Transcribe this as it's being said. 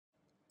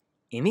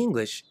In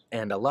English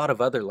and a lot of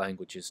other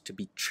languages, to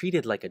be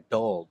treated like a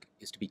dog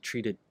is to be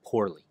treated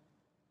poorly.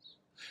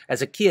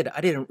 As a kid, I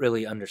didn't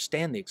really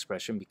understand the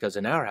expression because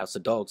in our house the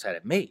dogs had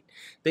it made.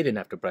 They didn't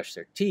have to brush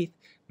their teeth,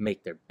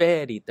 make their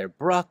bed, eat their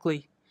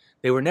broccoli.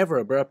 They were never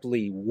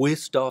abruptly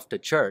whisked off to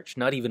church,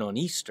 not even on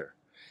Easter.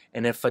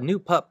 And if a new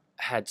pup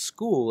had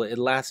school, it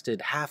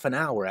lasted half an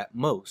hour at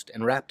most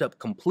and wrapped up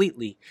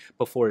completely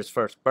before his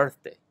first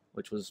birthday,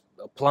 which was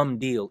a plum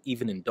deal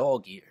even in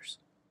dog years.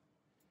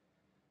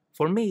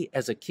 For me,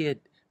 as a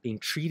kid, being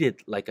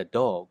treated like a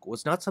dog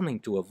was not something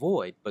to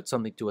avoid, but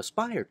something to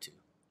aspire to,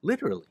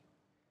 literally.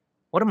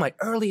 One of my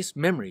earliest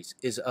memories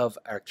is of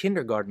our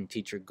kindergarten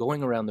teacher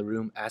going around the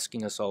room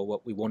asking us all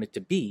what we wanted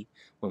to be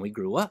when we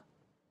grew up.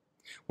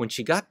 When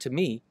she got to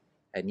me,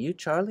 "And you,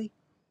 Charlie,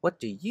 what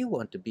do you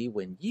want to be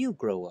when you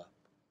grow up?"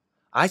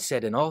 I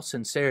said in all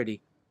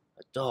sincerity,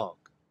 "A dog."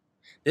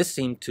 This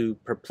seemed to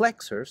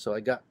perplex her, so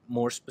I got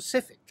more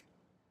specific.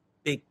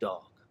 "Big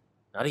dog.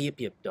 Not a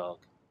yip-yip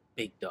dog.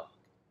 Big dog."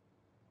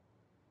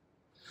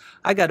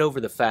 I got over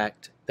the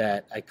fact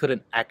that I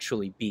couldn't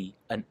actually be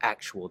an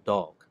actual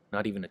dog,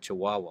 not even a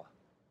chihuahua.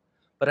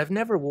 But I've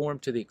never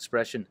warmed to the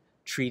expression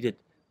treated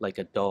like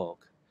a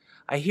dog.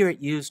 I hear it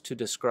used to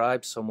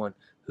describe someone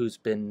who's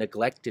been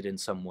neglected in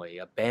some way,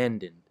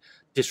 abandoned,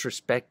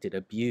 disrespected,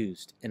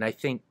 abused, and I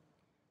think,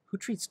 who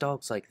treats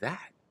dogs like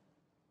that?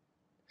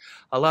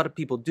 A lot of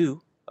people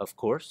do, of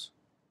course,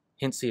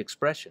 hence the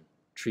expression,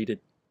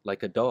 treated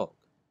like a dog.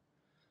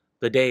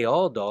 The day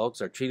all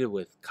dogs are treated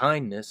with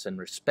kindness and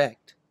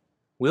respect,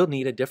 we'll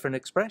need a different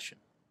expression.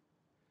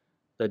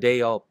 The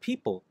day all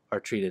people are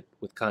treated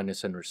with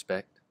kindness and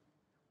respect,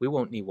 we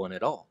won't need one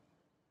at all.